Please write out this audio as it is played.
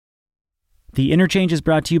The Interchange is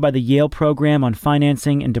brought to you by the Yale Program on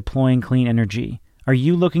Financing and Deploying Clean Energy. Are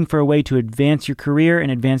you looking for a way to advance your career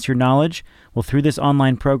and advance your knowledge? Well, through this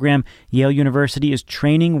online program, Yale University is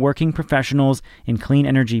training working professionals in clean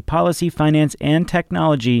energy policy, finance, and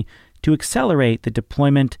technology to accelerate the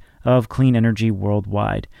deployment of clean energy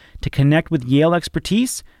worldwide. To connect with Yale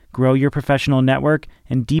expertise, grow your professional network,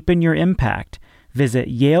 and deepen your impact, visit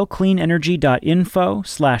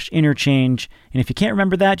yalecleanenergy.info/interchange. And if you can't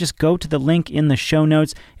remember that, just go to the link in the show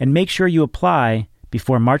notes and make sure you apply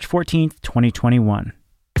before March 14th, 2021.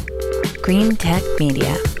 Green Tech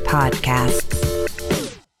Media Podcasts.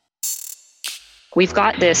 We've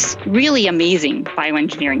got this really amazing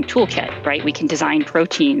bioengineering toolkit, right? We can design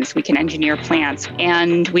proteins, we can engineer plants,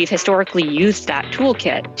 and we've historically used that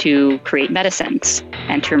toolkit to create medicines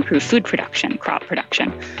and to improve food production, crop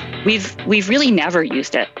production. We've really never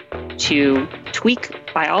used it to tweak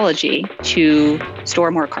biology to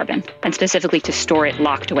store more carbon, and specifically to store it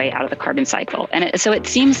locked away out of the carbon cycle. And so it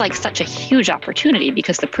seems like such a huge opportunity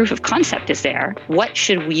because the proof of concept is there. What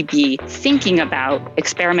should we be thinking about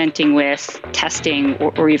experimenting with, testing,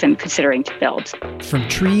 or even considering to build? From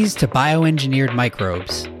trees to bioengineered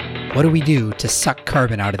microbes, what do we do to suck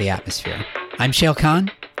carbon out of the atmosphere? I'm Shail Khan,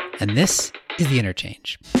 and this is The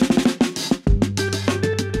Interchange.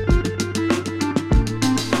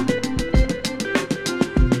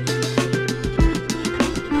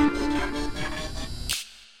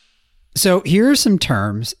 So here are some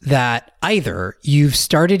terms that either you've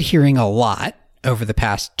started hearing a lot over the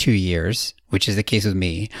past 2 years, which is the case with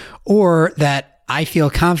me, or that I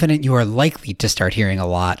feel confident you are likely to start hearing a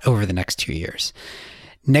lot over the next 2 years.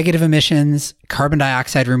 Negative emissions, carbon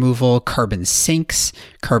dioxide removal, carbon sinks,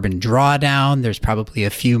 carbon drawdown. There's probably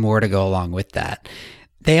a few more to go along with that.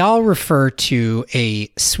 They all refer to a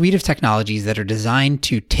suite of technologies that are designed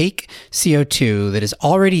to take CO2 that is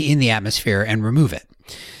already in the atmosphere and remove it.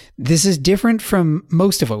 This is different from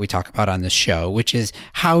most of what we talk about on this show, which is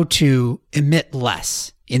how to emit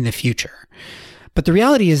less in the future. But the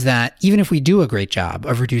reality is that even if we do a great job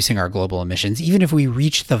of reducing our global emissions, even if we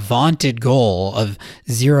reach the vaunted goal of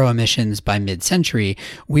zero emissions by mid-century,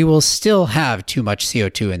 we will still have too much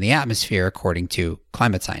CO2 in the atmosphere, according to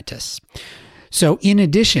climate scientists. So in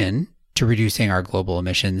addition to reducing our global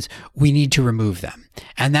emissions, we need to remove them.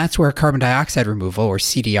 And that's where carbon dioxide removal, or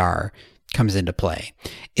CDR, comes into play.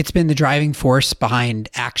 It's been the driving force behind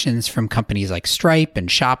actions from companies like Stripe and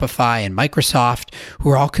Shopify and Microsoft, who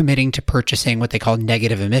are all committing to purchasing what they call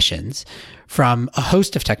negative emissions from a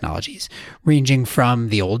host of technologies, ranging from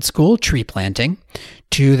the old school tree planting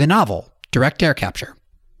to the novel direct air capture.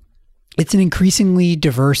 It's an increasingly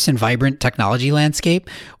diverse and vibrant technology landscape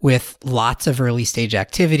with lots of early stage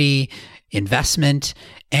activity, investment,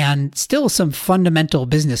 and still some fundamental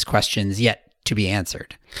business questions yet to be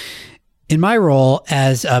answered. In my role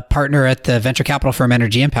as a partner at the venture capital firm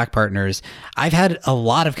Energy Impact Partners, I've had a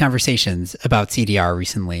lot of conversations about CDR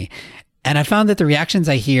recently, and I found that the reactions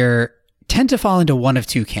I hear tend to fall into one of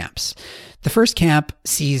two camps. The first camp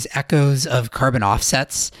sees echoes of carbon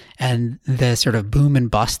offsets and the sort of boom and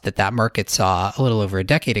bust that market saw a little over a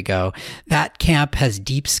decade ago. That camp has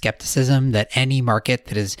deep skepticism that any market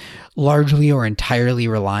that is largely or entirely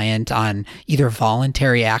reliant on either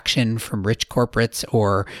voluntary action from rich corporates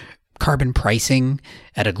or carbon pricing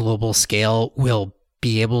at a global scale will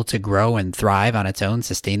be able to grow and thrive on its own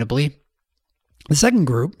sustainably. The second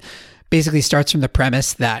group basically starts from the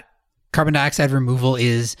premise that carbon dioxide removal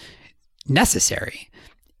is necessary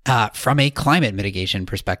from a climate mitigation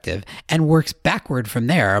perspective and works backward from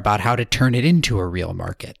there about how to turn it into a real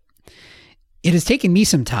market. It has taken me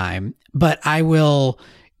some time, but I will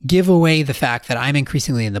give away the fact that I'm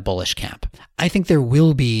increasingly in the bullish camp. I think there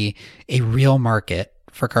will be a real market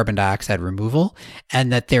for carbon dioxide removal,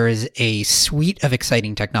 and that there is a suite of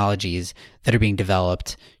exciting technologies that are being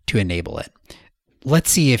developed to enable it.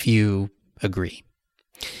 Let's see if you agree.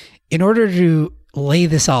 In order to lay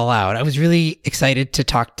this all out, I was really excited to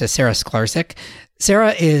talk to Sarah Sklarczyk.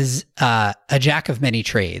 Sarah is a jack of many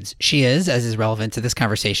trades. She is, as is relevant to this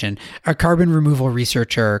conversation, a carbon removal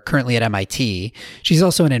researcher currently at MIT. She's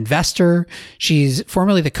also an investor. She's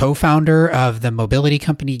formerly the co-founder of the mobility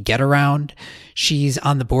company Getaround. She's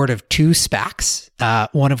on the board of 2 SPACs,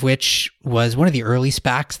 one of which was one of the early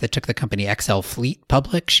SPACs that took the company XL Fleet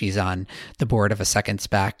public. She's on the board of a second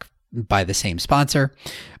SPAC by the same sponsor.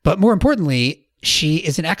 But more importantly, she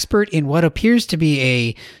is an expert in what appears to be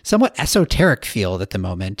a somewhat esoteric field at the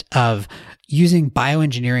moment of using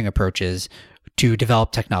bioengineering approaches to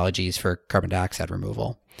develop technologies for carbon dioxide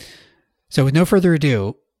removal. So with no further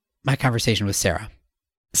ado, my conversation with Sarah.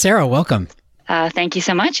 Sarah, welcome. Thank you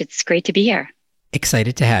so much. It's great to be here.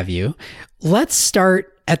 Excited to have you. Let's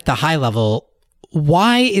start at the high level.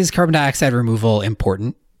 Why is carbon dioxide removal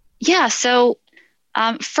important? Yeah. So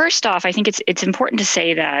first off, I think it's important to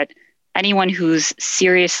say that anyone who's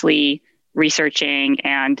seriously researching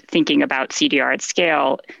and thinking about CDR at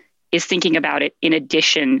scale is thinking about it in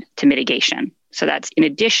addition to mitigation. So that's in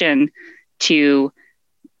addition to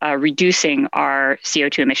reducing our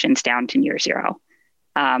CO2 emissions down to near zero.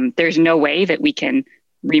 There's no way that we can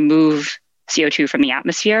remove CO2 from the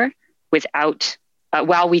atmosphere without,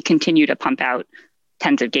 while we continue to pump out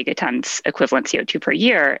tens of gigatons equivalent CO2 per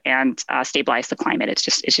year and stabilize the climate. It's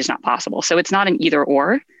just not possible. So it's not an either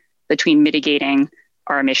or between mitigating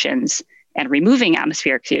our emissions and removing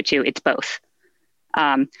atmospheric CO2. It's both.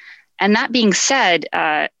 And that being said,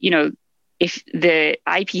 if the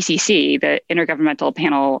IPCC, the Intergovernmental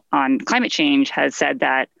Panel on Climate Change, has said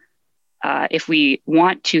that if we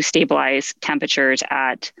want to stabilize temperatures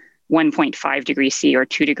at 1.5 degrees C or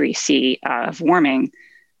 2 degrees C of warming,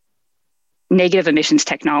 negative emissions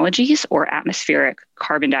technologies or atmospheric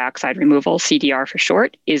carbon dioxide removal, CDR for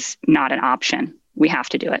short, is not an option. We have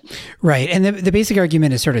to do it. Right. And the basic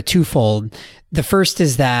argument is sort of twofold. The first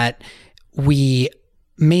is that we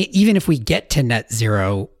may, even if we get to net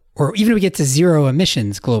zero, or even if we get to zero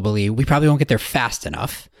emissions globally, we probably won't get there fast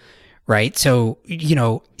enough. Right. So,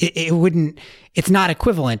 it's not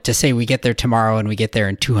equivalent to say we get there tomorrow and we get there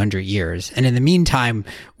in 200 years. And in the meantime,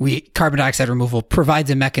 carbon dioxide removal provides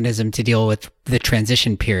a mechanism to deal with the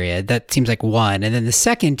transition period. That seems like one. And then the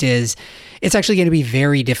second is it's actually going to be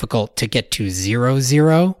very difficult to get to zero.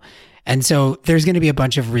 And so there's going to be a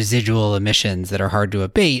bunch of residual emissions that are hard to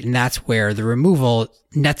abate. And that's where the removal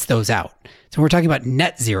nets those out. So when we're talking about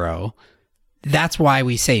net zero, that's why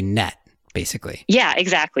we say net. Basically. Yeah,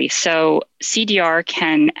 exactly. So CDR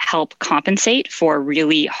can help compensate for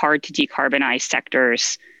really hard to decarbonize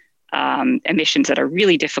sectors, emissions that are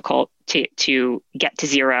really difficult to get to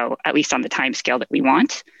zero, at least on the time scale that we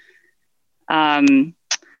want. And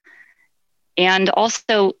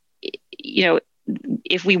also,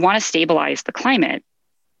 if we want to stabilize the climate,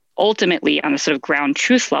 ultimately on a sort of ground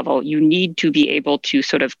truth level, you need to be able to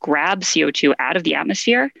sort of grab CO2 out of the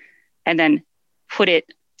atmosphere and then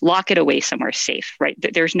lock it away somewhere safe, right?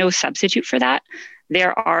 There's no substitute for that.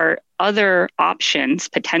 There are other options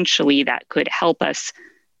potentially that could help us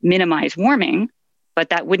minimize warming, but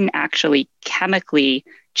that wouldn't actually chemically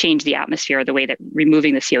change the atmosphere the way that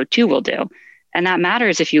removing the CO2 will do. And that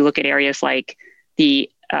matters if you look at areas like the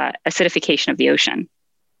acidification of the ocean,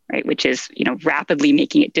 right? Which is, rapidly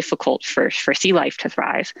making it difficult for sea life to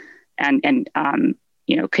thrive and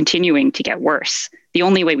continuing to get worse. The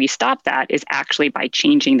only way we stop that is actually by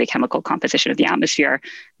changing the chemical composition of the atmosphere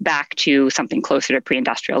back to something closer to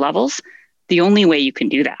pre-industrial levels. The only way you can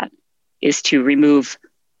do that is to remove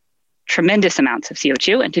tremendous amounts of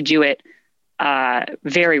CO2 and to do it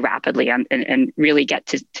very rapidly and really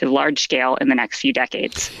get to large scale in the next few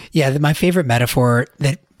decades. Yeah, my favorite metaphor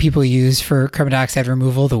that people use for carbon dioxide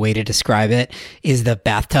removal, the way to describe it, is the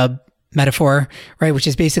bathtub metaphor, right? Which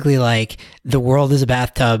is basically like the world is a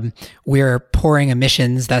bathtub. We're pouring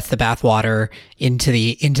emissions, that's the bath water, into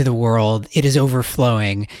the world. It is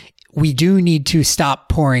overflowing. We do need to stop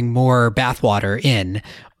pouring more bath water in.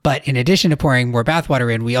 But in addition to pouring more bath water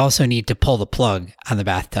in, we also need to pull the plug on the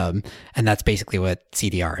bathtub. And that's basically what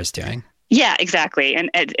CDR is doing. Yeah, exactly. And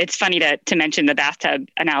it's funny to mention the bathtub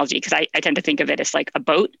analogy because I tend to think of it as like a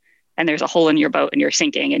boat and there's a hole in your boat and you're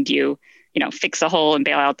sinking and you fix the hole and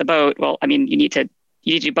bail out the boat. Well, I mean, you need to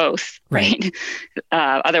do both, right?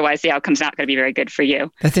 Otherwise, the outcome's not going to be very good for you.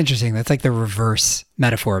 That's interesting. That's like the reverse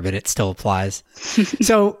metaphor, but it still applies.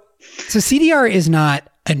 So CDR is not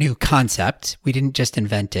a new concept. We didn't just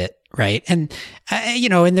invent it, right? And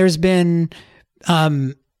and there have been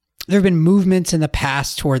movements in the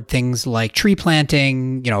past toward things like tree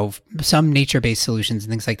planting, some nature-based solutions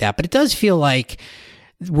and things like that. But it does feel like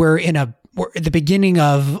we're at the beginning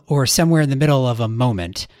of, or somewhere in the middle of, a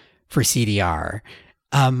moment for CDR.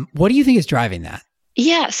 What do you think is driving that?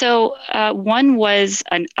 Yeah, so one was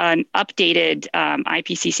an updated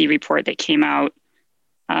IPCC report that came out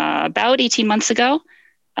about 18 months ago,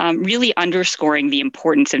 really underscoring the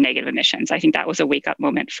importance of negative emissions. I think that was a wake-up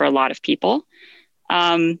moment for a lot of people.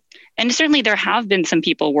 And certainly there have been some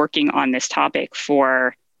people working on this topic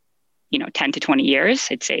for 10 to 20 years.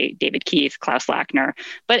 I'd say David Keith, Klaus Lackner,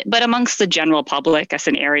 but amongst the general public as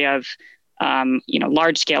an area of,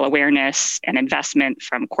 large scale awareness and investment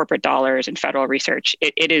from corporate dollars and federal research,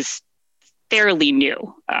 it is fairly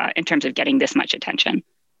new in terms of getting this much attention.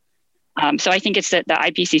 So I think it's the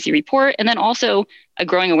IPCC report, and then also a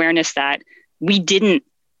growing awareness that we didn't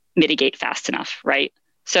mitigate fast enough, right?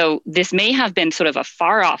 So this may have been sort of a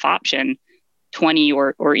far off option 20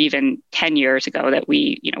 or even 10 years ago that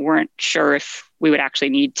we weren't sure if we would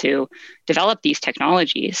actually need to develop these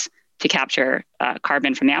technologies to capture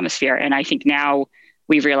carbon from the atmosphere. And I think now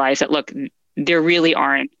we've realized that, look, there really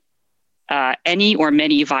aren't any or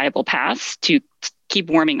many viable paths to keep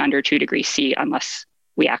warming under 2 degrees C unless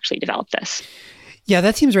we actually develop this. Yeah,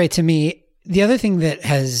 that seems right to me. The other thing that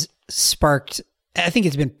has sparked, I think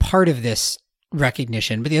it's been part of this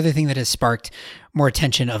recognition, but the other thing that has sparked more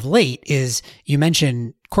attention of late is, you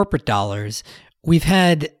mentioned corporate dollars. We've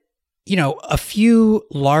had, a few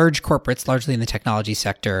large corporates, largely in the technology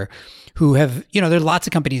sector, who have, there are lots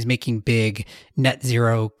of companies making big net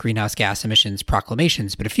zero greenhouse gas emissions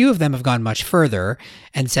proclamations, but a few of them have gone much further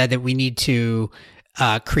and said that we need to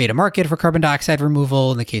create a market for carbon dioxide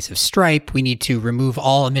removal. In the case of Stripe, we need to remove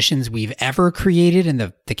all emissions we've ever created. In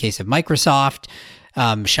the case of Microsoft,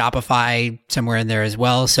 Shopify, somewhere in there as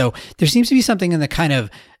well. So there seems to be something in the kind of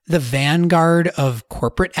the vanguard of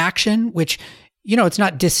corporate action, which, it's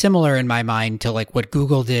not dissimilar in my mind to like what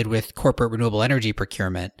Google did with corporate renewable energy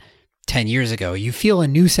procurement 10 years ago. You feel a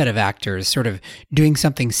new set of actors sort of doing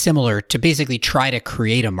something similar to basically try to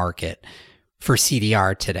create a market for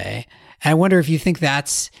CDR today. And I wonder if you think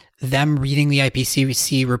that's them reading the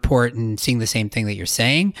IPCC report and seeing the same thing that you're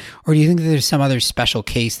saying, or do you think that there's some other special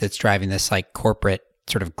case that's driving this like corporate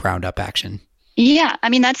sort of ground up action? Yeah, I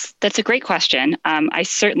mean, that's a great question. I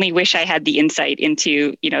certainly wish I had the insight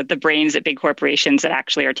into, the brains at big corporations that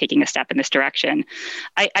actually are taking a step in this direction.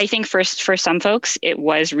 I think for some folks, it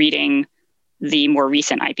was reading the more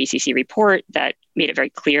recent IPCC report that made it very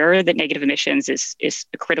clear that negative emissions is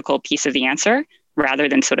a critical piece of the answer, rather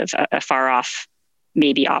than sort of a far off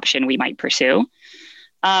maybe option we might pursue.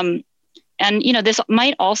 And, this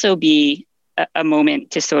might also be a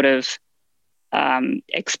moment to sort of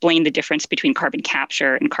explain the difference between carbon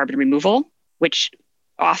capture and carbon removal, which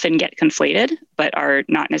often get conflated, but are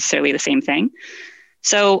not necessarily the same thing.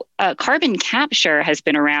 So carbon capture has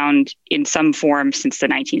been around in some form since the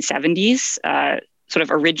 1970s, sort of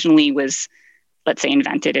originally was, let's say,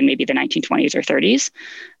 invented in maybe the 1920s or 30s,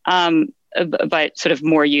 but sort of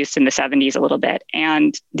more used in the 70s a little bit.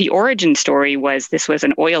 And the origin story was this was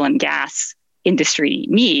an oil and gas industry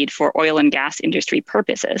need for oil and gas industry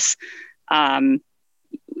purposes.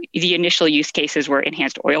 The initial use cases were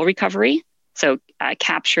enhanced oil recovery. So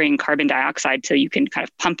capturing carbon dioxide so you can kind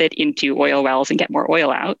of pump it into oil wells and get more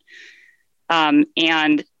oil out,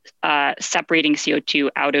 and separating CO2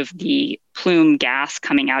 out of the plume gas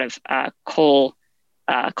coming out of coal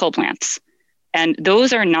plants. And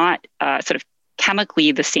those are not sort of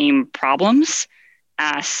chemically the same problems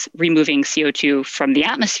as removing CO2 from the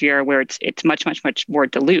atmosphere, where it's much, much, much more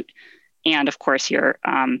dilute. And of course,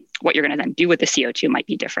 what you're going to then do with the CO2 might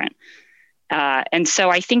be different. And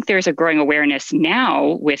so I think there's a growing awareness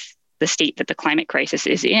now with the state that the climate crisis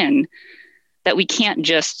is in, that we can't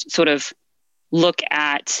just sort of look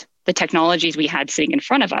at the technologies we had sitting in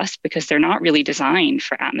front of us, because they're not really designed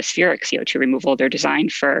for atmospheric CO2 removal. They're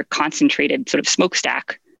designed for concentrated sort of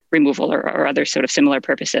smokestack removal or other sort of similar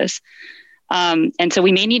purposes. And so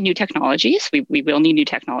we may need new technologies. We will need new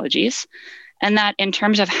technologies. And that in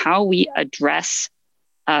terms of how we address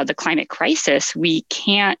the climate crisis, we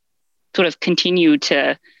can't sort of continue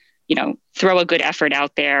to, throw a good effort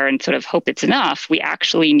out there and sort of hope it's enough. We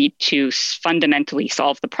actually need to fundamentally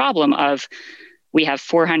solve the problem of, we have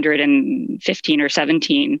 415 or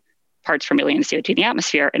 17 parts per million CO2 in the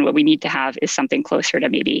atmosphere, and what we need to have is something closer to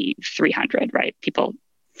maybe 300, right? People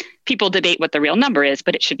debate what the real number is,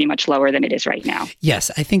 but it should be much lower than it is right now.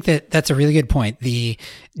 Yes, I think that's a really good point. The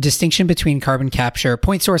distinction between carbon capture,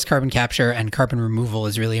 point source carbon capture, and carbon removal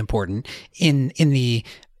is really important.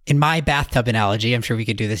 In my bathtub analogy, I'm sure we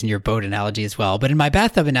could do this in your boat analogy as well, but in my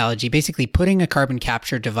bathtub analogy, basically putting a carbon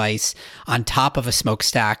capture device on top of a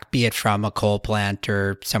smokestack, be it from a coal plant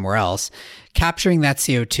or somewhere else, capturing that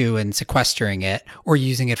CO2 and sequestering it, or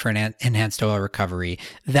using it for an enhanced oil recovery,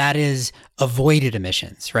 that is avoided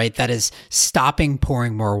emissions, right? That is stopping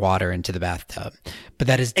pouring more water into the bathtub. But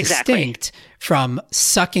that is distinct from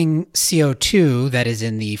sucking CO2 that is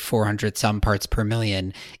in the 400 some parts per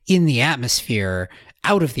million in the atmosphere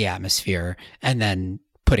out of the atmosphere, and then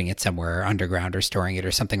putting it somewhere underground or storing it or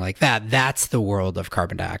something like that. That's the world of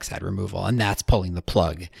carbon dioxide removal. And that's pulling the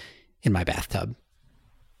plug in my bathtub.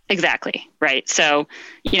 Exactly. Right. So,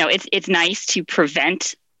 it's nice to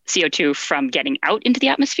prevent CO2 from getting out into the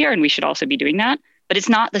atmosphere, and we should also be doing that. But it's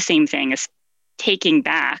not the same thing as taking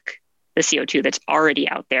back the CO2 that's already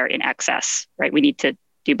out there in excess, right? We need to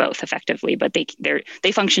do both effectively, but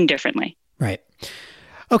they function differently. Right.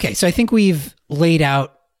 Okay, so I think we've laid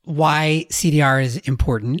out why CDR is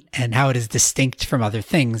important and how it is distinct from other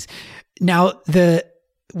things. Now,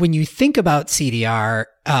 when you think about CDR,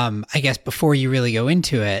 I guess before you really go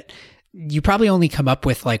into it, you probably only come up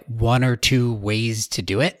with like one or two ways to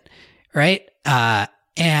do it, right?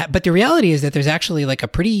 But the reality is that there's actually like a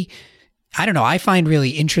pretty, I find really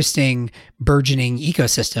interesting burgeoning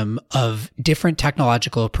ecosystem of different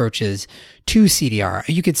technological approaches to CDR.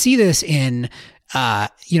 You could see this in,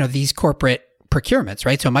 these corporate procurements,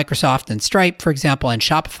 right? So Microsoft and Stripe, for example, and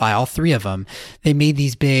Shopify, all three of them, they made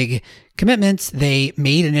these big commitments. They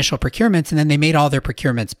made initial procurements, and then they made all their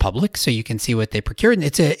procurements public, so you can see what they procured. And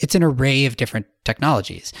it's an array of different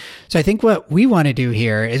technologies. So I think what we want to do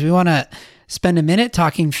here is we want to spend a minute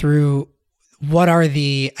talking through what are to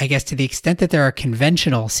the extent that there are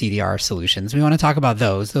conventional CDR solutions, we want to talk about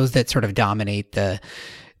those that sort of dominate the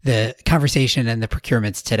conversation and the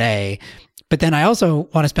procurements today. But then I also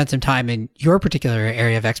want to spend some time in your particular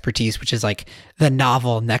area of expertise, which is like the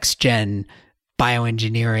novel next gen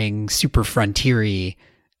bioengineering, super frontier-y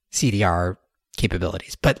CDR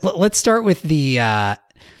capabilities. But let's start with the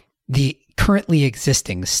currently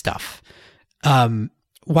existing stuff.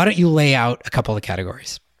 Why don't you lay out a couple of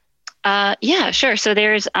categories? Yeah, sure. So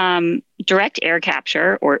there's direct air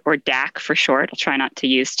capture, or DAC for short. I'll try not to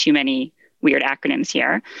use too many weird acronyms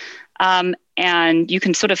here. And you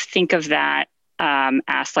can sort of think of that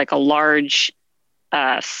as like a large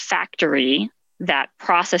factory that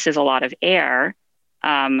processes a lot of air,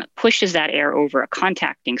 pushes that air over a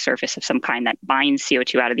contacting surface of some kind that binds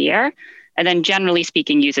CO2 out of the air, and then generally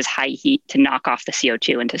speaking uses high heat to knock off the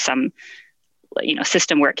CO2 into some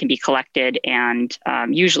system where it can be collected and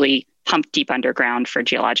usually pumped deep underground for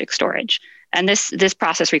geologic storage. And this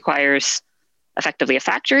process requires effectively a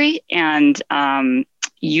factory and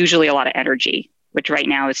usually a lot of energy, which right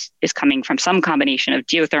now is coming from some combination of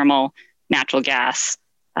geothermal, natural gas,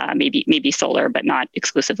 maybe solar, but not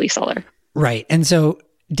exclusively solar. Right. And so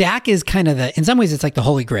DAC is kind of in some ways, it's like the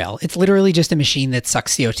holy grail. It's literally just a machine that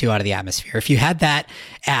sucks CO2 out of the atmosphere. If you had that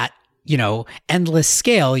at endless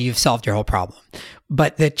scale, you've solved your whole problem.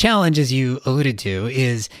 But the challenge, as you alluded to,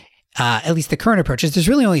 is at least the current approach is there's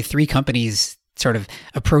really only three companies sort of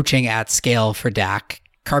approaching at scale for DAC: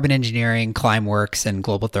 Carbon Engineering, Climeworks, and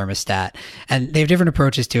Global Thermostat. And they have different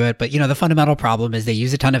approaches to it. But, the fundamental problem is they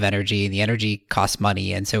use a ton of energy, and the energy costs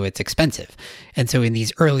money. And so it's expensive. And so in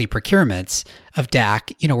these early procurements of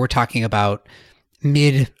DAC, we're talking about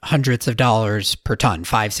mid hundreds of dollars per ton,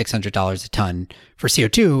 $500-$600 a ton for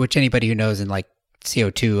CO2, which anybody who knows in like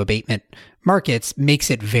CO2 abatement markets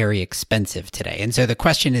makes it very expensive today. And so the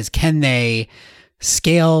question is, can they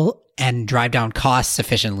scale and drive down costs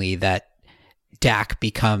sufficiently that DAC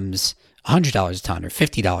becomes $100 a ton or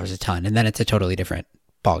 $50 a ton, and then it's a totally different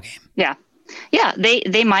ballgame? Yeah,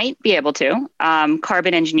 they might be able to.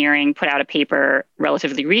 Carbon Engineering put out a paper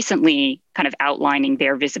relatively recently kind of outlining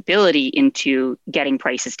their visibility into getting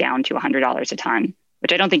prices down to $100 a ton,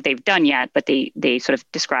 which I don't think they've done yet, but they sort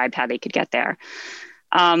of described how they could get there.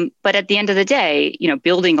 But at the end of the day,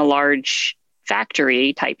 building a large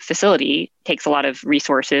factory type facility takes a lot of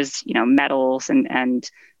resources, metals and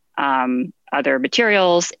other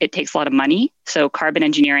materials. It takes a lot of money. So Carbon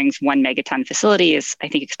Engineering's 1 megaton facility is, I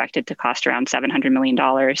think, expected to cost around $700 million.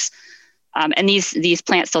 And these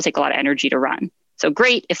plants still take a lot of energy to run. So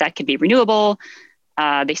great if that could be renewable.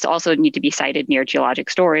 They also need to be sited near geologic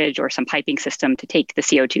storage or some piping system to take the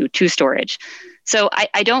CO2 to storage. So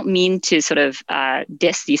I don't mean to sort of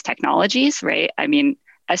diss these technologies, right? I mean,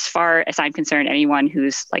 as far as I'm concerned, anyone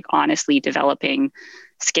who's like honestly developing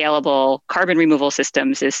scalable carbon removal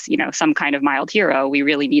systems is, some kind of mild hero. We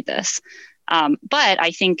really need this. But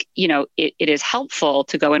I think, it is helpful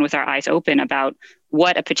to go in with our eyes open about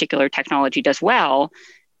what a particular technology does well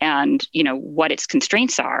and, what its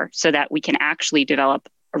constraints are so that we can actually develop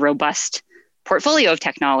a robust portfolio of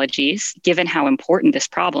technologies given how important this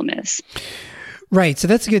problem is. Right. So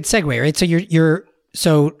that's a good segue, right? So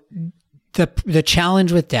so the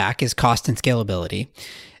challenge with DAC is cost and scalability.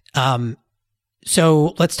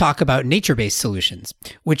 So let's talk about nature-based solutions,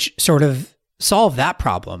 which sort of solve that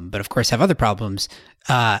problem, but of course have other problems.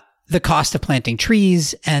 The cost of planting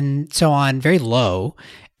trees and so on, very low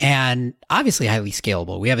and obviously highly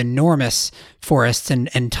scalable. We have enormous forests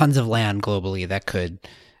and tons of land globally that could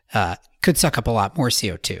suck up a lot more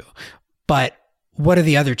CO2. But what are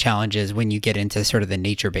the other challenges when you get into sort of the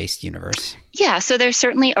nature-based universe? Yeah, so there's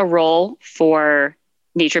certainly a role for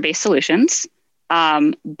nature-based solutions.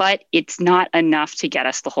 But it's not enough to get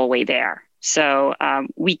us the whole way there. So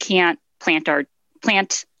we can't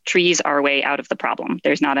plant trees our way out of the problem.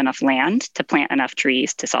 There's not enough land to plant enough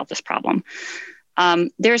trees to solve this problem.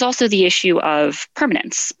 There's also the issue of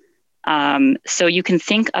permanence. So you can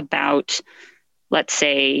think about, let's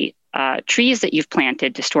say, trees that you've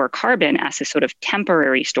planted to store carbon as a sort of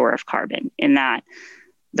temporary store of carbon, in that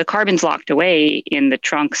the carbon's locked away in the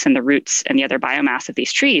trunks and the roots and the other biomass of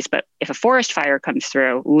these trees. But if a forest fire comes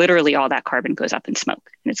through, literally all that carbon goes up in smoke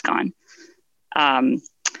and it's gone.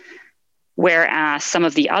 Whereas some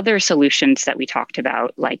of the other solutions that we talked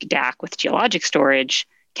about, like DAC with geologic storage,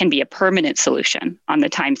 can be a permanent solution on the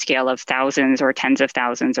timescale of thousands or tens of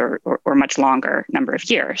thousands or much longer number of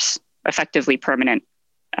years, effectively permanent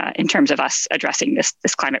in terms of us addressing this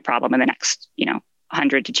climate problem in the next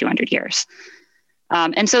 100 to 200 years.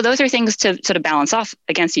 And so those are things to sort of balance off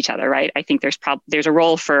against each other, right? I think there's a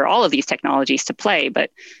role for all of these technologies to play,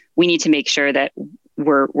 but we need to make sure that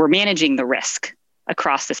we're managing the risk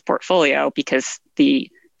across this portfolio, because the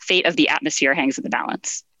fate of the atmosphere hangs in the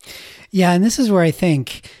balance. Yeah, and this is where I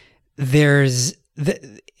think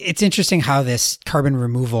it's interesting how this carbon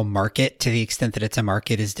removal market, to the extent that it's a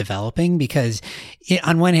market, is developing, because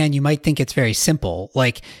on one hand, you might think it's very simple.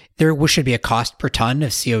 Like, there should be a cost per ton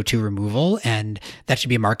of CO2 removal, and that should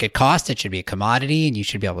be a market cost. It should be a commodity, and you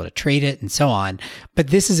should be able to trade it and so on. But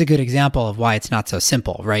this is a good example of why it's not so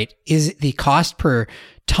simple, right? Is the cost per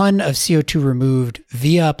ton of CO2 removed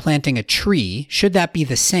via planting a tree, should that be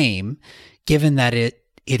the same, given that it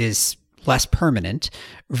is less permanent,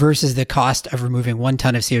 versus the cost of removing 1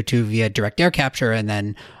 ton of CO2 via direct air capture and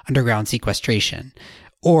then underground sequestration?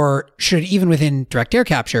 Or should, even within direct air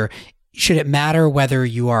capture, should it matter whether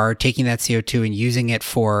you are taking that CO2 and using it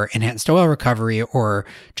for enhanced oil recovery or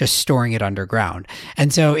just storing it underground?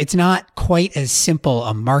 And so it's not quite as simple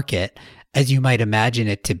a market as you might imagine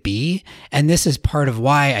it to be. And this is part of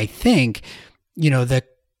why I think, the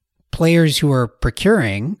players who are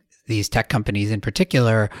procuring, these tech companies in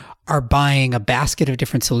particular, are buying a basket of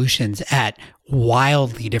different solutions at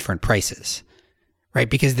wildly different prices, right?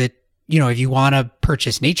 Because if you want to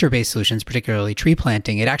purchase nature-based solutions, particularly tree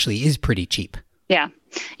planting, it actually is pretty cheap. Yeah.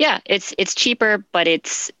 It's cheaper, but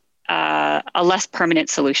it's a less permanent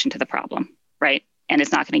solution to the problem, right? And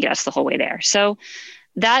it's not going to get us the whole way there. So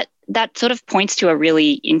that sort of points to a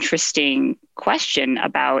really interesting question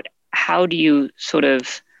about how do you sort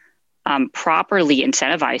of properly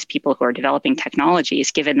incentivize people who are developing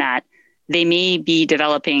technologies, given that they may be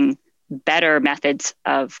developing better methods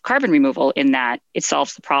of carbon removal in that it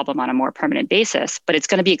solves the problem on a more permanent basis, but it's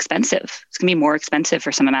going to be expensive. It's going to be more expensive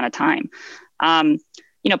for some amount of time.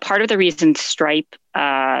 Part of the reason Stripe,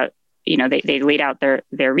 they laid out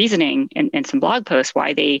their reasoning in some blog posts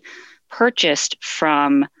why they purchased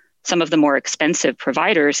from some of the more expensive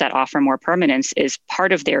providers that offer more permanence is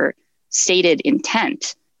part of their stated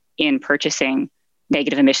intent in purchasing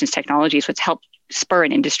negative emissions technologies, which help spur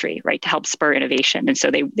an industry, right, to help spur innovation. And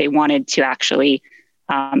so they wanted to actually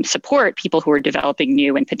support people who are developing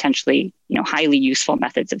new and potentially, highly useful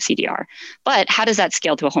methods of CDR. But how does that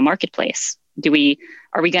scale to a whole marketplace?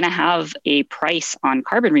 Are we going to have a price on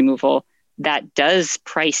carbon removal that does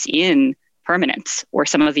price in permanence or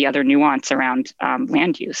some of the other nuance around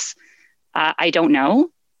land use? I don't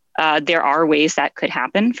know. There are ways that could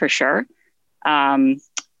happen for sure.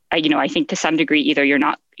 I think to some degree, either you're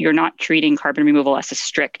not treating carbon removal as a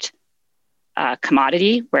strict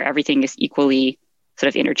commodity where everything is equally sort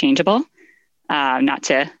of interchangeable. Not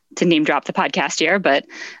to name drop the podcast here, but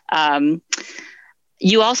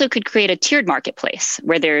you also could create a tiered marketplace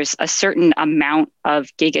where there's a certain amount of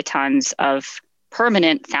gigatons of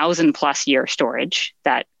permanent 1,000+ year storage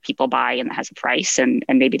that people buy and that has a price, and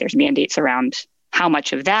maybe there's mandates around how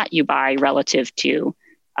much of that you buy relative to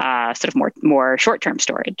sort of more short-term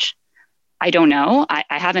storage. I don't know. I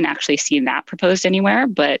haven't actually seen that proposed anywhere,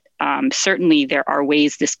 but certainly there are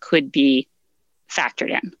ways this could be factored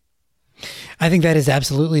in. I think that is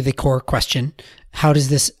absolutely the core question. How does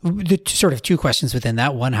the sort of two questions within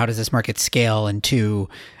that: one, how does this market scale? And two,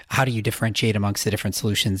 how do you differentiate amongst the different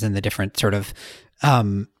solutions and the different sort of,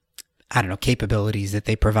 capabilities that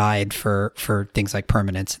they provide for things like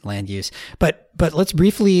permanence and land use. But let's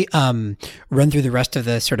briefly run through the rest of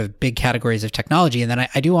the sort of big categories of technology. And then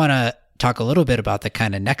I do want to talk a little bit about the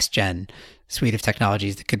kind of next gen suite of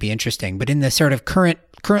technologies that could be interesting. But in the sort of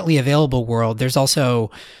currently available world, there's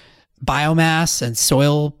also biomass and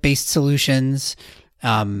soil-based solutions.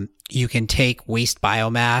 You can take waste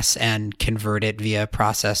biomass and convert it via a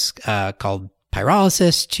process called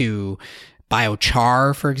pyrolysis to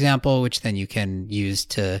biochar, for example, which then you can use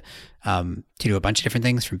to do a bunch of different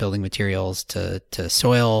things, from building materials to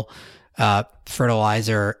soil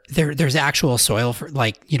fertilizer. There's actual soil for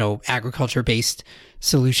agriculture-based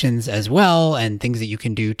solutions as well, and things that you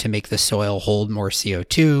can do to make the soil hold more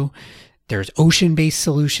CO2. There's ocean-based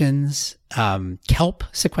solutions. Kelp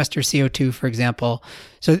sequesters CO2, for example.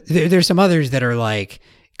 So there's some others that are like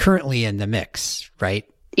currently in the mix, right?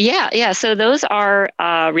 Yeah. So those are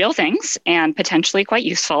real things and potentially quite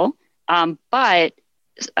useful, but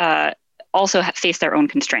also face their own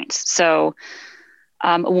constraints. So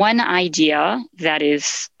one idea that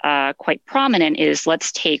is quite prominent is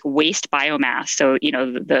let's take waste biomass. So,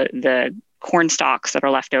 the corn stalks that are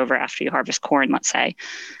left over after you harvest corn, let's say,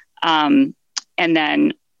 and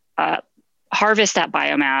then harvest that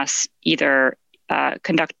biomass, either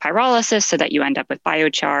conduct pyrolysis so that you end up with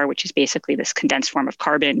biochar, which is basically this condensed form of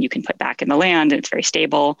carbon you can put back in the land and it's very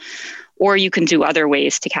stable. Or you can do other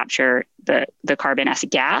ways to capture the carbon as a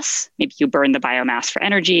gas. Maybe you burn the biomass for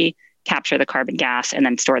energy, capture the carbon gas, and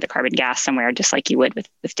then store the carbon gas somewhere just like you would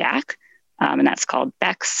with DAC. And that's called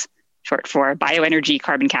BECCS, short for Bioenergy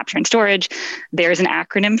Carbon Capture and Storage. There's an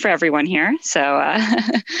acronym for everyone here, so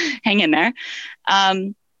hang in there.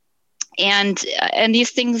 And these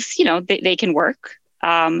things, they can work,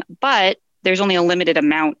 but there's only a limited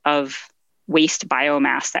amount of waste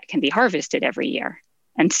biomass that can be harvested every year.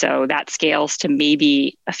 And so that scales to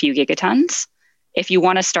maybe a few gigatons. If you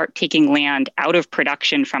want to start taking land out of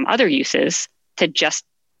production from other uses to just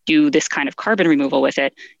do this kind of carbon removal with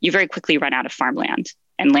it, you very quickly run out of farmland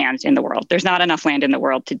and land in the world. There's not enough land in the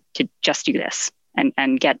world to just do this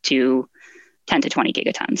and get to 10 to 20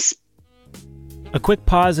 gigatons. A quick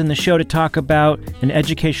pause in the show to talk about an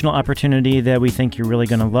educational opportunity that we think you're really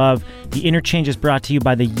going to love. The Interchange is brought to you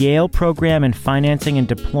by the Yale Program in Financing and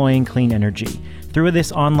Deploying Clean Energy. Through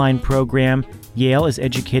this online program, Yale is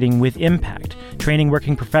educating with impact, training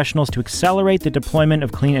working professionals to accelerate the deployment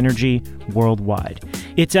of clean energy worldwide.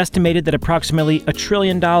 It's estimated that approximately $1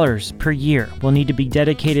 trillion per year will need to be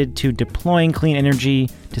dedicated to deploying clean energy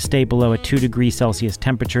to stay below a 2 °C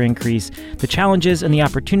temperature increase. The challenges and the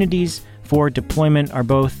opportunities for deployment are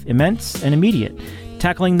both immense and immediate.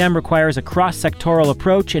 Tackling them requires a cross-sectoral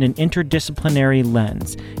approach and an interdisciplinary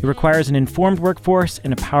lens. It requires an informed workforce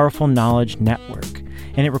and a powerful knowledge network.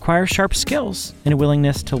 And it requires sharp skills and a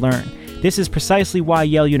willingness to learn. This is precisely why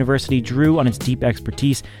Yale University drew on its deep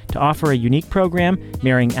expertise to offer a unique program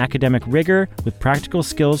marrying academic rigor with practical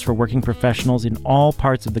skills for working professionals in all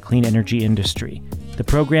parts of the clean energy industry. The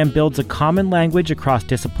program builds a common language across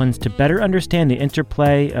disciplines to better understand the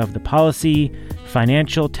interplay of the policy,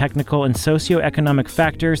 financial, technical, and socioeconomic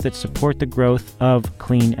factors that support the growth of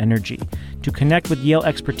clean energy. To connect with Yale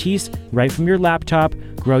expertise right from your laptop,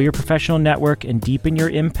 grow your professional network, and deepen your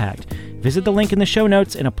impact, visit the link in the show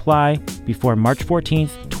notes and apply before March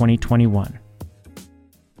 14th, 2021.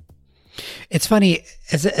 It's funny,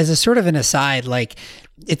 as a sort of an aside, like,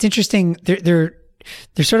 it's interesting, there's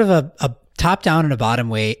sort of a top-down and a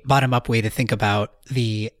bottom-up way to think about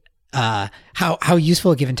the how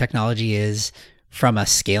useful a given technology is from a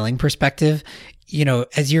scaling perspective.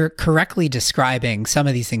 As you're correctly describing, some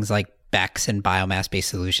of these things like BECCS and biomass-based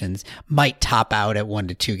solutions might top out at 1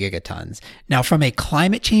 to 2 gigatons. Now, from a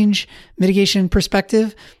climate change mitigation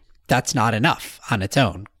perspective, that's not enough on its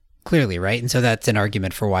own, clearly, right? And so that's an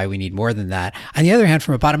argument for why we need more than that. On the other hand,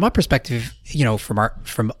 from a bottom-up perspective,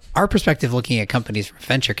 from our perspective, looking at companies from a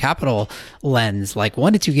venture capital lens, like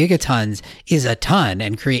 1 to 2 gigatons is a ton,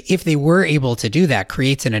 and if they were able to do that,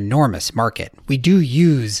 creates an enormous market. We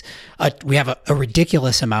have a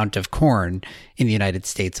ridiculous amount of corn in the United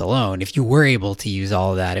States alone. If you were able to use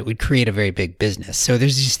all of that, it would create a very big business. So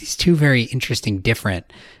there's just these two very interesting,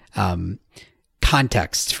 different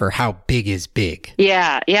contexts for how big is big.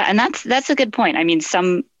 Yeah. And that's a good point. I mean,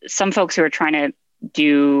 some folks who are trying to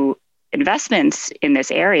do investments in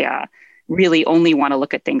this area really only want to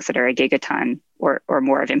look at things that are a gigaton or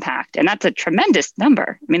more of impact. And that's a tremendous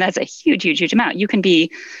number. I mean, that's a huge, huge, huge amount. You can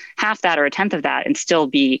be half that or a tenth of that and still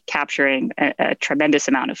be capturing a tremendous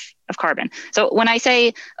amount of carbon. So when I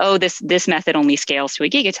say, this method only scales to a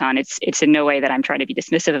gigaton, it's in no way that I'm trying to be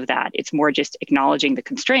dismissive of that. It's more just acknowledging the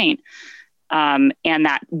constraint. And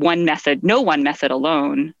that no one method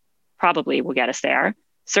alone probably will get us there.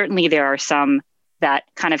 Certainly there are some that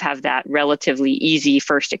kind of have that relatively easy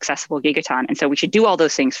first accessible gigaton. And so we should do all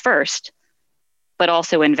those things first, but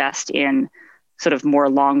also invest in sort of more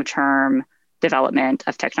long-term development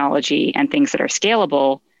of technology and things that are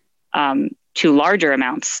scalable to larger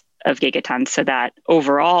amounts of gigatons so that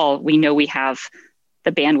overall we know we have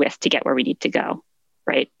the bandwidth to get where we need to go.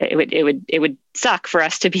 Right. It would suck for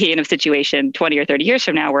us to be in a situation 20 or 30 years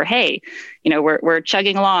from now where, hey, we're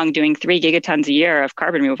chugging along doing 3 gigatons a year of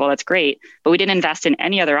carbon removal. That's great. But we didn't invest in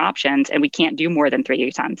any other options and we can't do more than 3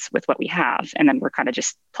 gigatons with what we have. And then we're kind of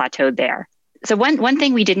just plateaued there. So one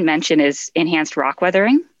thing we didn't mention is enhanced rock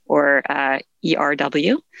weathering, or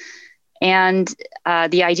ERW. And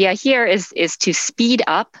the idea here is to speed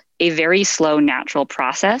up a very slow natural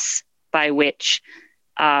process by which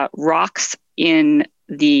rocks in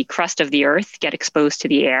the crust of the Earth get exposed to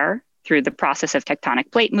the air through the process of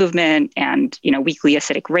tectonic plate movement and weekly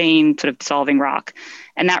acidic rain sort of dissolving rock.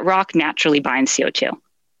 And that rock naturally binds CO2.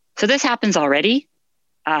 So this happens already.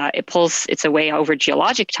 It's a way over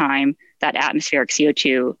geologic time that atmospheric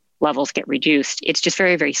CO2 levels get reduced. It's just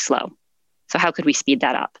very, very slow. So how could we speed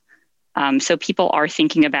that up? So people are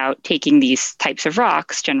thinking about taking these types of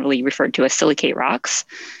rocks, generally referred to as silicate rocks,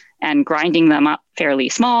 and grinding them up fairly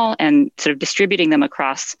small and sort of distributing them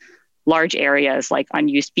across large areas like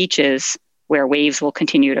unused beaches where waves will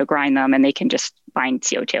continue to grind them and they can just bind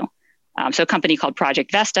CO2. So a company called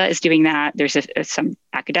Project Vesta is doing that. There's some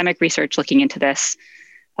academic research looking into this,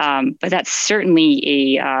 but that's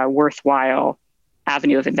certainly a worthwhile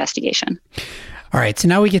avenue of investigation. All right, so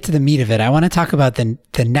now we get to the meat of it. I want to talk about the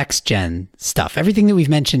next gen stuff. Everything that we've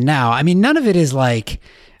mentioned now, I mean, none of it is like,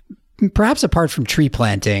 perhaps apart from tree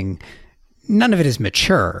planting, none of it is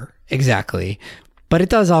mature exactly, but it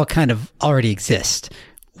does all kind of already exist.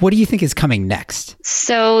 What do you think is coming next?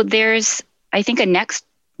 So there's, I think, a next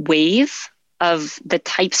wave of the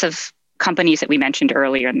types of companies that we mentioned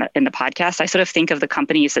earlier in the podcast. I sort of think of the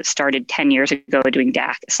companies that started 10 years ago doing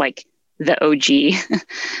DAC. It's like the OG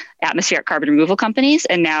atmospheric carbon removal companies.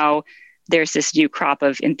 And now there's this new crop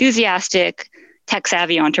of enthusiastic,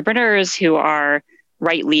 tech-savvy entrepreneurs who are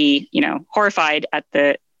rightly, horrified at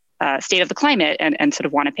the state of the climate and sort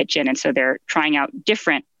of want to pitch in. And so they're trying out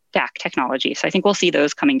different DAC technology. So I think we'll see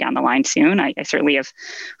those coming down the line soon. I certainly have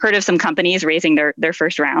heard of some companies raising their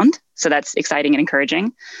first round. So that's exciting and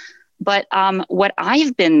encouraging. But what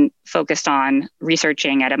I've been focused on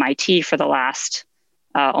researching at MIT for the last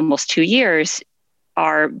almost 2 years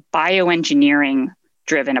are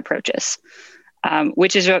bioengineering-driven approaches,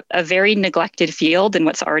 which is a very neglected field in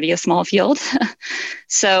what's already a small field.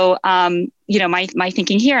 So, my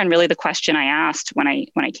thinking here, and really the question I asked when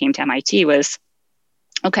I came to MIT was,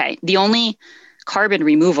 okay, the only carbon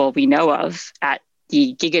removal we know of at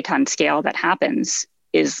the gigaton scale that happens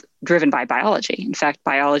is driven by biology. In fact,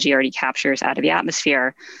 biology already captures out of the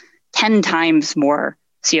atmosphere 10 times more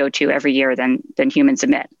CO2 every year than humans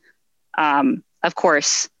emit. Of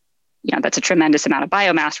course, that's a tremendous amount of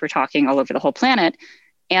biomass we're talking all over the whole planet,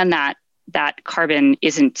 and that carbon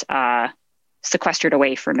isn't sequestered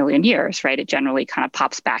away for a million years, right? It generally kind of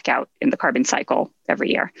pops back out in the carbon cycle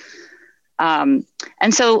every year. And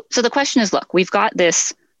so the question is, look, we've got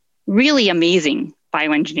this really amazing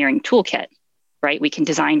bioengineering toolkit, right? We can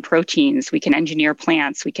design proteins, we can engineer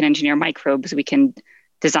plants, we can engineer microbes, we can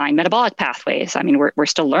design metabolic pathways. I mean, we're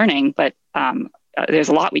still learning, but there's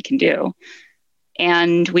a lot we can do.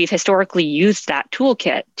 And we've historically used that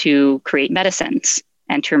toolkit to create medicines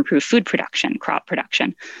and to improve food production, crop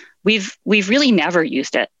production. We've really never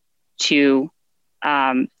used it to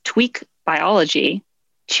tweak biology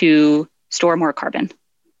to store more carbon,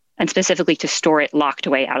 and specifically to store it locked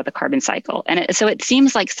away out of the carbon cycle. And so it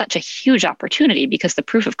seems like such a huge opportunity because the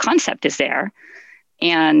proof of concept is there.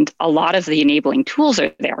 And a lot of the enabling tools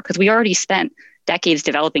are there because we already spent decades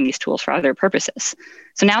developing these tools for other purposes.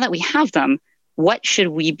 So now that we have them, what should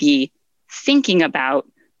we be thinking about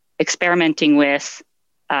experimenting with,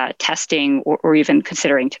 testing, or even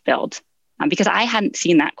considering to build? Because I hadn't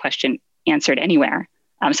seen that question answered anywhere.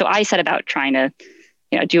 So I set about trying to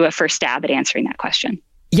do a first stab at answering that question.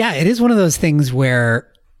 Yeah, it is one of those things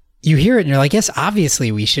where you hear it and you're like, yes,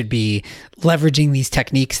 obviously we should be leveraging these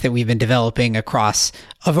techniques that we've been developing across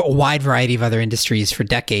a wide variety of other industries for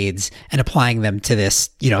decades and applying them to this,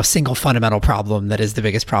 single fundamental problem that is the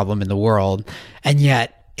biggest problem in the world. And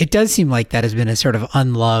yet it does seem like that has been a sort of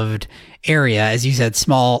unloved area, as you said,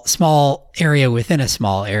 small area within a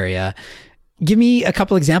small area. Give me a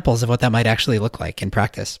couple examples of what that might actually look like in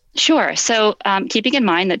practice. Sure. So keeping in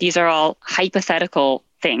mind that these are all hypothetical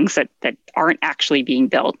things that aren't actually being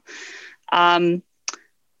built. One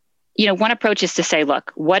approach is to say,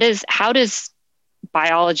 look, how do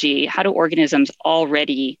organisms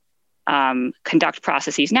already conduct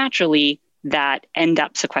processes naturally that end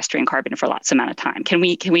up sequestering carbon for lots of amount of time? Can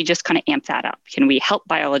we just kind of amp that up? Can we help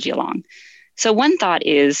biology along? So one thought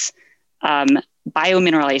is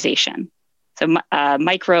biomineralization. So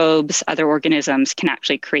microbes, other organisms can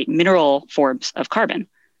actually create mineral forms of carbon,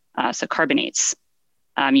 so carbonates.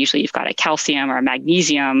 Usually you've got a calcium or a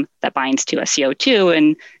magnesium that binds to a CO2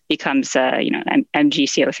 and becomes an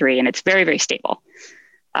MgCO3, and it's very, very stable.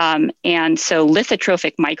 And so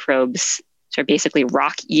lithotrophic microbes, so basically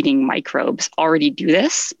rock-eating microbes, already do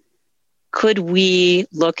this. Could we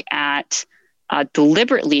look at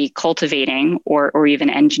deliberately cultivating or even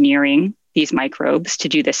engineering these microbes to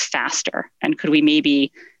do this faster? And could we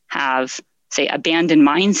maybe have, say, abandoned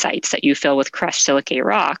mine sites that you fill with crushed silicate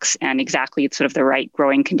rocks and exactly sort of the right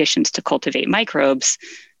growing conditions to cultivate microbes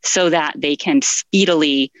so that they can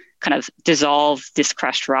speedily kind of dissolve this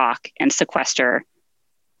crushed rock and sequester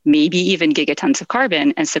maybe even gigatons of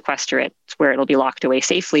carbon and sequester it where it'll be locked away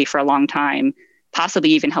safely for a long time, possibly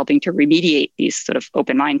even helping to remediate these sort of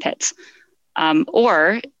open mine pits.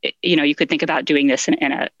 Or, you could think about doing this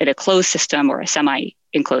in a closed system or a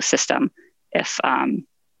semi-enclosed system if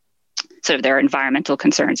sort of there are environmental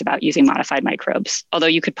concerns about using modified microbes. Although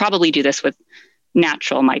you could probably do this with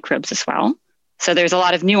natural microbes as well. So there's a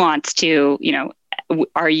lot of nuance to,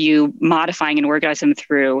 are you modifying an organism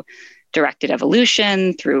through directed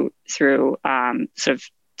evolution, through sort of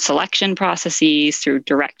selection processes, through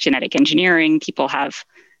direct genetic engineering? People have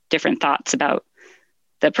different thoughts about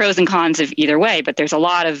the pros and cons of either way, but there's a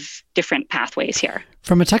lot of different pathways here.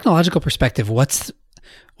 From a technological perspective, what's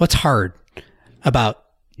hard about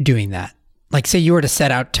doing that? Like, say you were to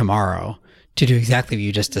set out tomorrow to do exactly what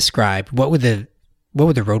you just described, what would the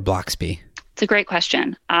roadblocks be? It's a great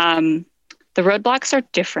question. The roadblocks are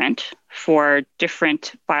different for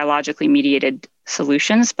different biologically mediated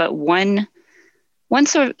solutions, but one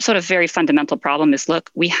sort of very fundamental problem is,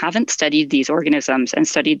 look, we haven't studied these organisms and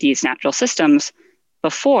studied these natural systems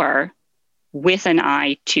before with an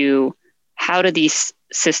eye to how do these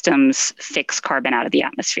systems fix carbon out of the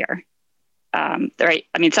atmosphere. Right?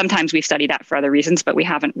 I mean, sometimes we've studied that for other reasons, but we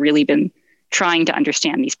haven't really been trying to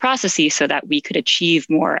understand these processes so that we could achieve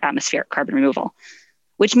more atmospheric carbon removal,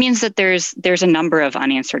 which means that there's a number of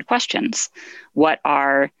unanswered questions. What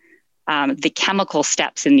are the chemical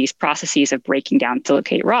steps in these processes of breaking down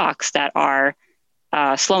silicate rocks that are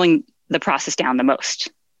slowing the process down the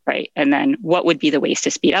most, right? And then what would be the ways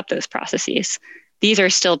to speed up those processes? These are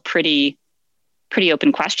still pretty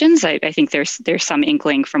open questions. I think there's some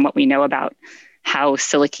inkling from what we know about how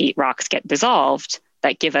silicate rocks get dissolved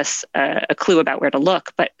that give us a clue about where to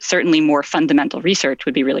look, but certainly more fundamental research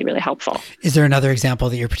would be really, really helpful. Is there another example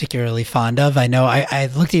that you're particularly fond of? I know I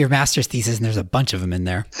looked at your master's thesis and there's a bunch of them in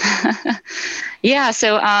there. Yeah.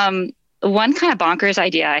 So one kind of bonkers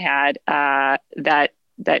idea I had that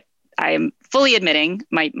I am fully admitting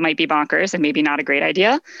might be bonkers and maybe not a great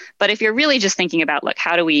idea. But if you're really just thinking about, look,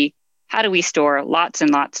 how do we store lots and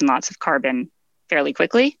lots and lots of carbon fairly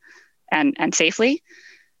quickly and safely?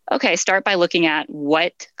 Okay, start by looking at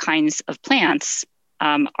what kinds of plants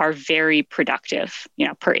are very productive,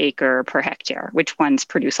 per acre, per hectare, which ones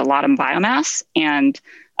produce a lot of biomass. And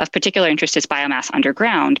of particular interest is biomass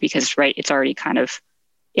underground because, right, it's already kind of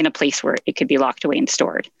in a place where it could be locked away and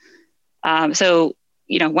stored. So,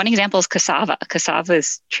 one example is cassava. Cassava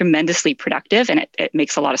is tremendously productive and it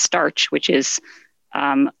makes a lot of starch, which is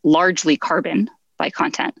largely carbon by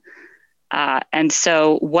content. And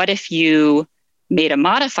so what if you made a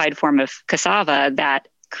modified form of cassava that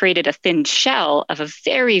created a thin shell of a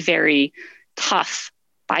very, very tough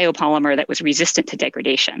biopolymer that was resistant to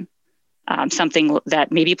degradation? Something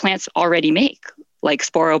that maybe plants already make, like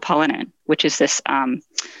sporopollenin, which is this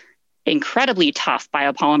incredibly tough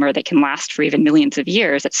biopolymer that can last for even millions of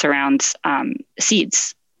years that surrounds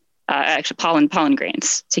seeds, actually pollen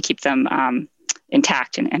grains, to keep them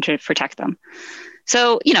intact and to protect them.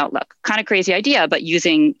 So, look, kind of crazy idea, but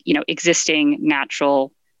using, existing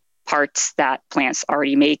natural parts that plants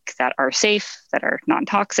already make that are safe, that are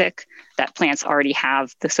non-toxic, that plants already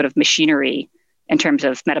have the sort of machinery in terms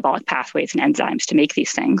of metabolic pathways and enzymes to make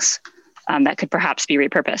these things that could perhaps be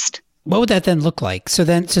repurposed. What would that then look like? So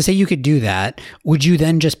say you could do that, would you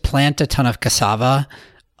then just plant a ton of cassava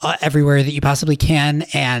everywhere that you possibly can?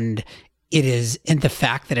 And it is, and the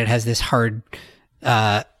fact that it has this hard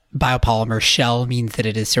biopolymer shell means that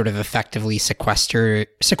it is sort of effectively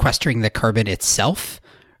sequestering the carbon itself?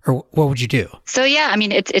 Or what would you do? So yeah, I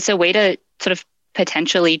mean, it's a way to sort of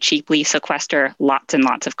potentially cheaply sequester lots and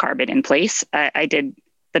lots of carbon in place. I did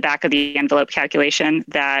the back of the envelope calculation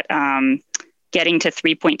that getting to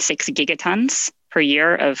 3.6 gigatons per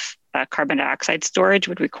year of carbon dioxide storage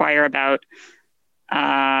would require about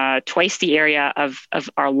twice the area of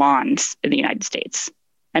our lawns in the United States.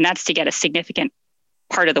 And that's to get a significant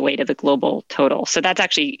part of the way to the global total. So that's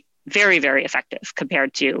actually very, very effective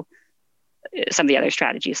compared to some of the other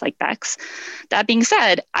strategies like BECCS. That being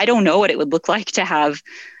said, I don't know what it would look like to have,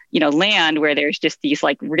 land where there's just these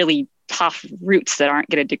like really tough roots that aren't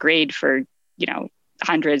going to degrade for,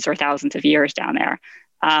 hundreds or thousands of years down there.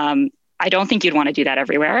 I don't think you'd want to do that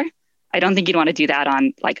everywhere. I don't think you'd want to do that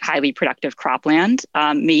on like highly productive cropland.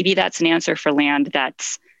 Maybe that's an answer for land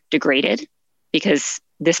that's degraded, because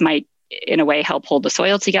this might in a way help hold the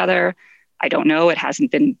soil together? I don't know. It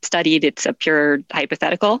hasn't been studied. It's a pure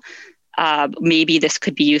hypothetical. Maybe this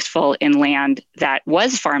could be useful in land that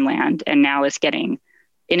was farmland and now is getting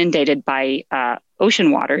inundated by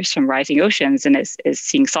ocean waters from rising oceans and is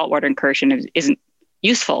seeing saltwater incursion isn't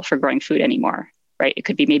useful for growing food anymore, right? It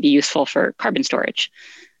could be maybe useful for carbon storage.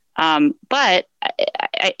 But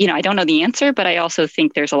I don't know the answer, but I also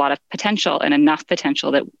think there's a lot of potential and enough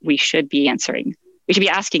potential that we should be answering. We should be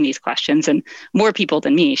asking these questions, and more people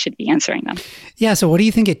than me should be answering them. Yeah. So what do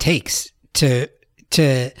you think it takes to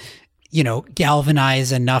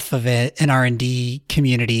galvanize enough of an R&D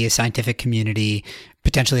community, a scientific community,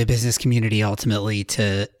 potentially a business community, ultimately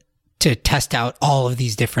to test out all of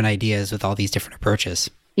these different ideas with all these different approaches?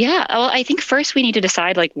 Yeah. Well, I think first we need to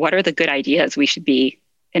decide what are the good ideas we should be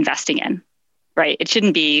investing in, right? It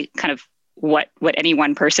shouldn't be kind of what any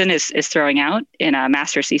one person is throwing out in a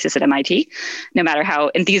master's thesis at MIT, no matter how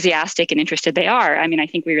enthusiastic and interested they are. I mean, I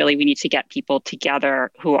think we need to get people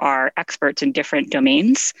together who are experts in different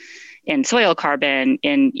domains, in soil carbon,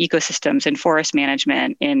 in ecosystems, in forest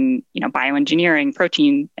management, in bioengineering,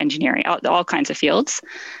 protein engineering, all kinds of fields,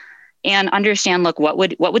 and understand, look, what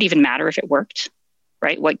would even matter if it worked,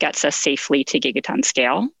 right? What gets us safely to gigaton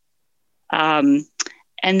scale?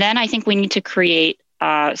 And then I think we need to create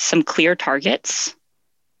some clear targets.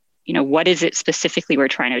 What is it specifically we're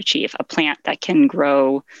trying to achieve? A plant that can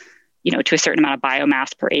grow, to a certain amount of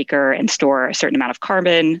biomass per acre and store a certain amount of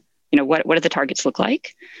carbon. What do the targets look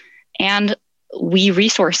like? And we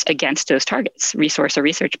resource against those targets, resource a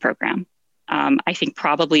research program. I think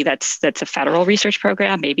probably that's a federal research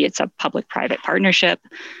program. Maybe it's a public-private partnership.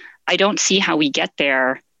 I don't see how we get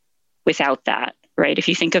there without that, right? If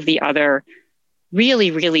you think of the other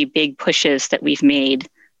really, really big pushes that we've made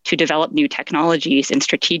to develop new technologies in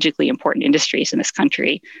strategically important industries in this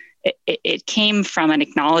country, it came from an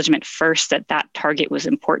acknowledgement first that target was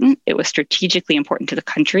important. It was strategically important to the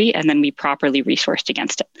country, and then we properly resourced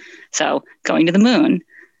against it. So going to the moon,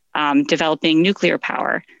 developing nuclear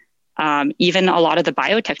power, even a lot of the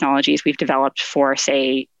biotechnologies we've developed for,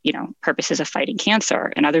 say, purposes of fighting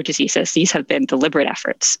cancer and other diseases, these have been deliberate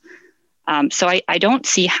efforts. So I don't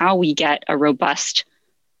see how we get a robust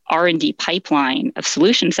R&D pipeline of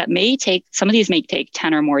solutions that some of these may take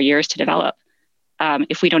 10 or more years to develop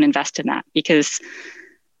if we don't invest in that, because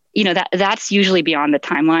that's usually beyond the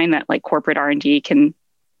timeline that corporate R&D can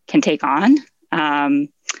take on.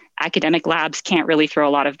 Academic labs can't really throw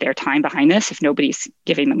a lot of their time behind this if nobody's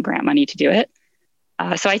giving them grant money to do it.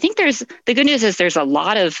 So I think the good news is there's a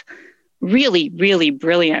lot of really, really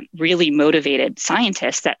brilliant, really motivated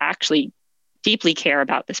scientists that actually deeply care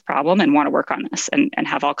about this problem and want to work on this and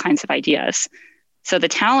have all kinds of ideas. So the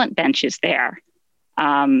talent bench is there.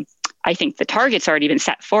 I think the target's already been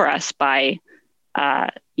set for us by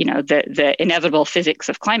the inevitable physics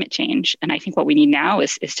of climate change. And I think what we need now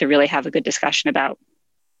is to really have a good discussion about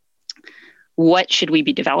what should we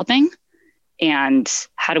be developing and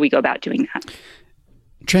how do we go about doing that.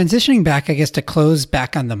 Transitioning back, I guess, to close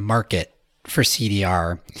back on the market for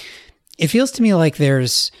CDR, it feels to me like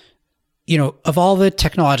there's, of all the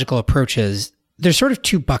technological approaches, there's sort of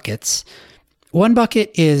two buckets. One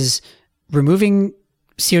bucket is removing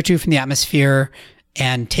CO2 from the atmosphere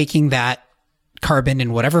and taking that carbon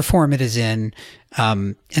in whatever form it is in,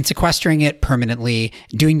 and sequestering it permanently,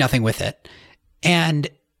 doing nothing with it. And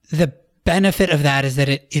the benefit of that is that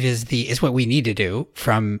it is what we need to do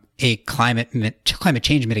from a climate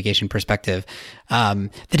change mitigation perspective. The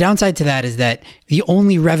downside to that is that the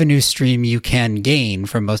only revenue stream you can gain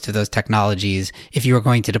from most of those technologies, if you are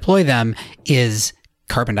going to deploy them, is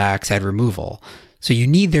carbon dioxide removal. So you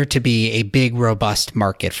need there to be a big, robust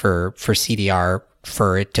market for CDR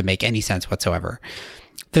for it to make any sense whatsoever.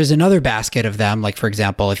 There's another basket of them, like, for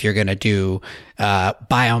example, if you're going to do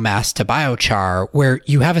biomass to biochar, where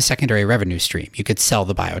you have a secondary revenue stream. You could sell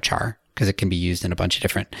the biochar because it can be used in a bunch of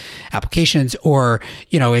different applications. Or,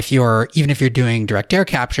 even if you're doing direct air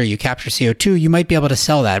capture, you capture CO2, you might be able to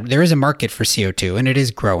sell that. There is a market for CO2 and it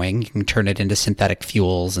is growing. You can turn it into synthetic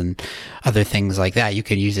fuels and other things like that. You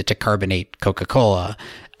can use it to carbonate Coca-Cola.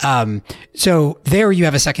 So there you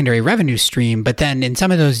have a secondary revenue stream, but then in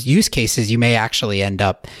some of those use cases, you may actually end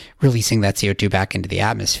up releasing that CO2 back into the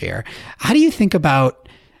atmosphere. How do you think about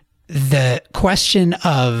the question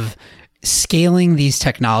of scaling these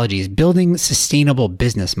technologies, building sustainable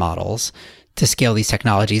business models to scale these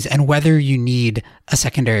technologies, and whether you need a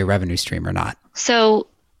secondary revenue stream or not? So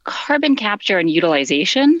carbon capture and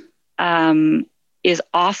utilization is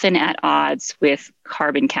often at odds with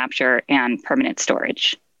carbon capture and permanent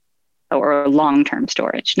storage. or long-term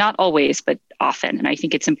storage. Not always, but often. And I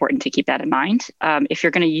think it's important to keep that in mind. If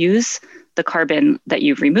you're going to use the carbon that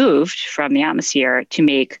you've removed from the atmosphere to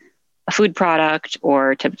make a food product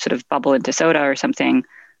or to sort of bubble into soda or something,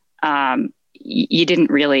 you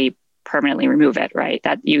didn't really permanently remove it, right?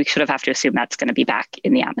 That you sort of have to assume that's going to be back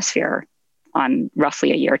in the atmosphere on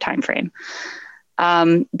roughly a year timeframe.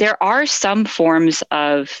 There are some forms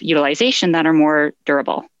of utilization that are more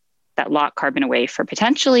durable, that lock carbon away for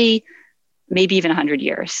potentially maybe even 100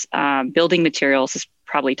 years. Building materials is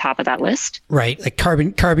probably top of that list. Right. Like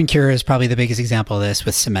carbon cure is probably the biggest example of this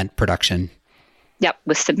with cement production. Yep.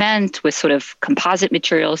 With cement, with sort of composite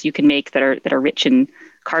materials you can make that are rich in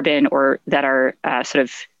carbon or that are sort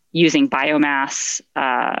of using biomass.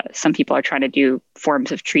 Some people are trying to do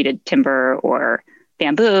forms of treated timber or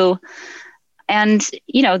bamboo. And,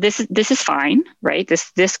 this is fine, right?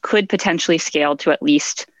 This could potentially scale to at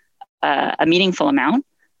least a meaningful amount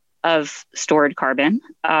of stored carbon.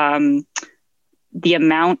 The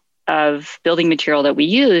amount of building material that we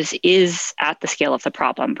use is at the scale of the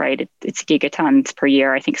problem, right? It's gigatons per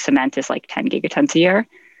year. I think cement is like 10 gigatons a year.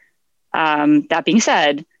 That being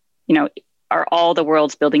said, are all the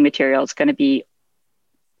world's building materials going to be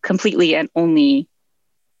completely and only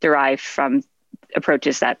derived from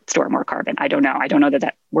approaches that store more carbon? I don't know. I don't know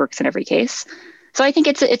that works in every case. So I think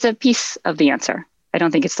it's a piece of the answer. I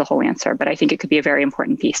don't think it's the whole answer, but I think it could be a very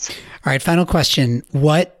important piece. All right, final question.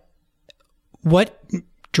 What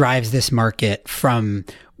drives this market from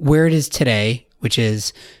where it is today, which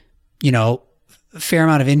is, a fair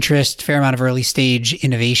amount of interest, fair amount of early stage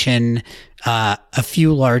innovation, a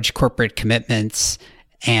few large corporate commitments,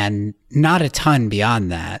 and not a ton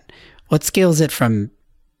beyond that? What scales it from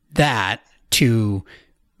that to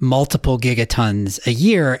multiple gigatons a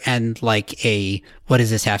year and like what does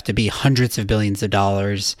this have to be? Hundreds of billions of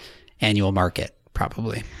dollars annual market,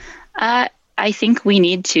 probably. I think we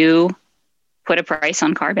need to put a price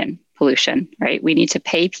on carbon pollution, right? We need to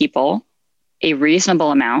pay people a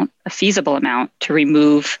reasonable amount, a feasible amount to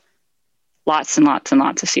remove lots and lots and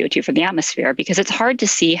lots of CO2 from the atmosphere, because it's hard to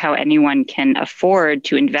see how anyone can afford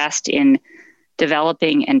to invest in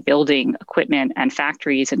developing and building equipment and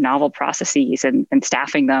factories and novel processes and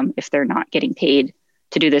staffing them if they're not getting paid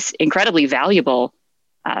to do this incredibly valuable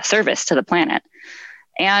service to the planet.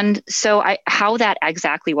 And so how that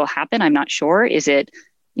exactly will happen, I'm not sure. Is it,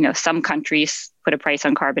 some countries put a price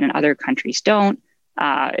on carbon and other countries don't?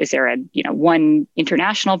 Is there a one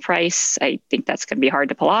international price? I think that's going to be hard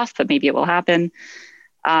to pull off, but maybe it will happen.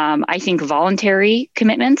 I think voluntary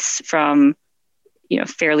commitments from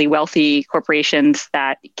fairly wealthy corporations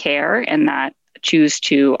that care and that choose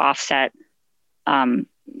to offset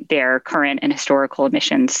their current and historical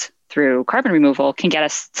emissions through carbon removal can get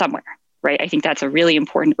us somewhere, right? I think that's a really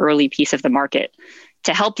important early piece of the market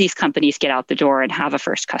to help these companies get out the door and have a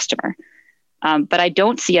first customer. But I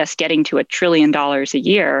don't see us getting to $1 trillion a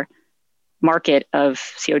year market of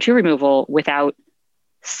CO2 removal without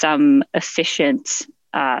some efficient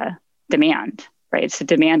demand, right? It's a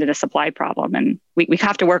demand and a supply problem. And we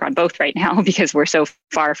have to work on both right now because we're so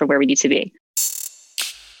far from where we need to be.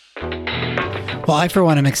 Well, I, for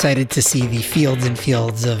one, am excited to see the fields and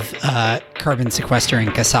fields of carbon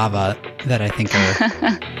sequestering cassava that I think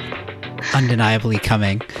are undeniably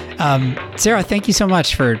coming. Sarah, thank you so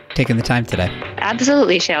much for taking the time today.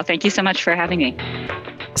 Absolutely, Shale. Thank you so much for having me.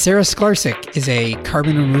 Sarah Sklarczyk is a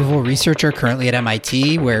carbon removal researcher currently at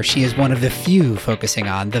MIT, where she is one of the few focusing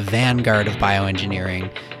on the vanguard of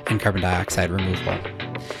bioengineering and carbon dioxide removal.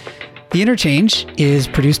 The Interchange is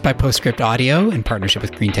produced by Postscript Audio in partnership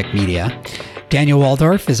with GreenTech Media. Daniel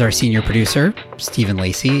Waldorf is our senior producer. Stephen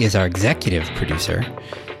Lacey is our executive producer.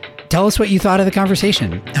 Tell us what you thought of the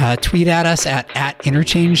conversation. Tweet at us at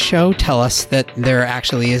Interchange Show. Tell us that there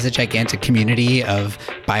actually is a gigantic community of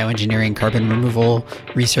bioengineering carbon removal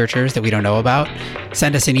researchers that we don't know about.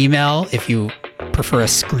 Send us an email if you prefer a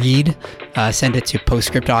screed. Send it to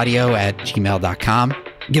postscriptaudio@gmail.com.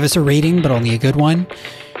 Give us a rating, but only a good one.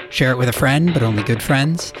 Share it with a friend, but only good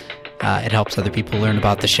friends. It helps other people learn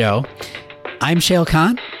about the show. I'm Shale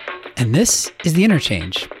Khan, and this is The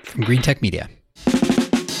Interchange from GreenTech Media.